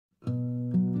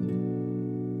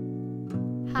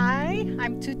Hi,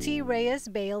 I'm Tutti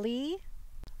Bailey.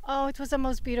 Oh, it was the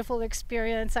most beautiful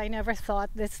experience. I never thought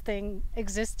this thing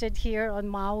existed here on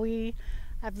Maui.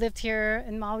 I've lived here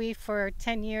in Maui for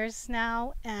 10 years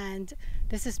now, and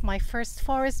this is my first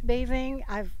forest bathing.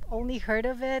 I've only heard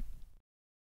of it.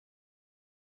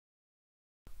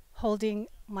 Holding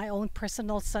my own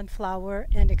personal sunflower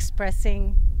and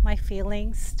expressing my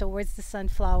feelings towards the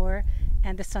sunflower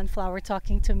and the sunflower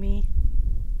talking to me.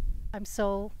 I'm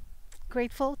so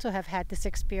grateful to have had this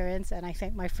experience, and I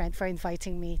thank my friend for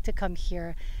inviting me to come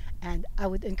here. And I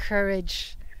would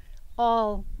encourage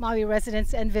all Maui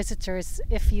residents and visitors,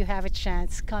 if you have a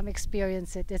chance, come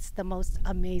experience it. It's the most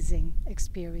amazing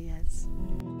experience.